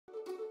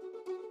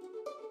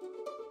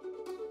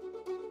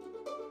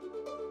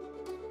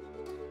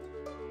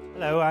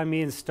Hello, I'm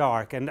Ian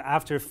Stark, and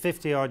after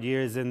 50 odd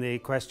years in the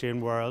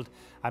equestrian world,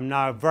 I'm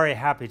now very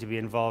happy to be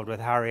involved with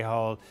Harry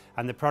Hall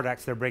and the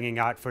products they're bringing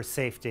out for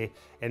safety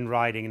in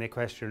riding and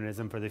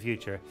equestrianism for the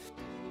future.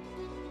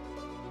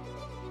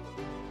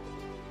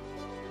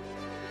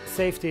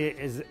 Safety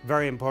is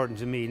very important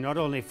to me, not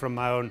only from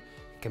my own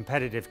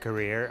competitive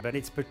career, but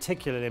it's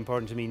particularly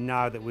important to me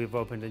now that we've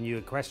opened a new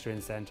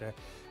equestrian centre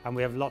and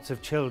we have lots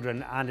of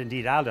children and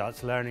indeed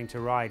adults learning to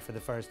ride for the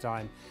first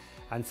time.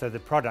 And so the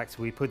products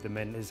we put them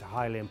in is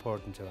highly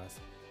important to us.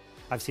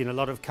 I've seen a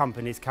lot of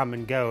companies come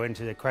and go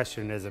into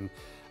equestrianism,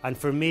 and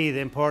for me the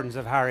importance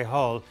of Harry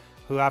Hall,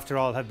 who after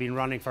all have been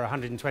running for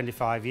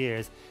 125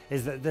 years,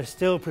 is that they're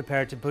still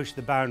prepared to push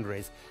the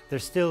boundaries. They're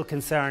still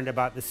concerned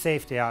about the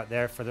safety out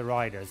there for the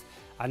riders,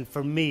 and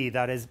for me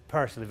that is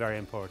personally very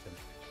important.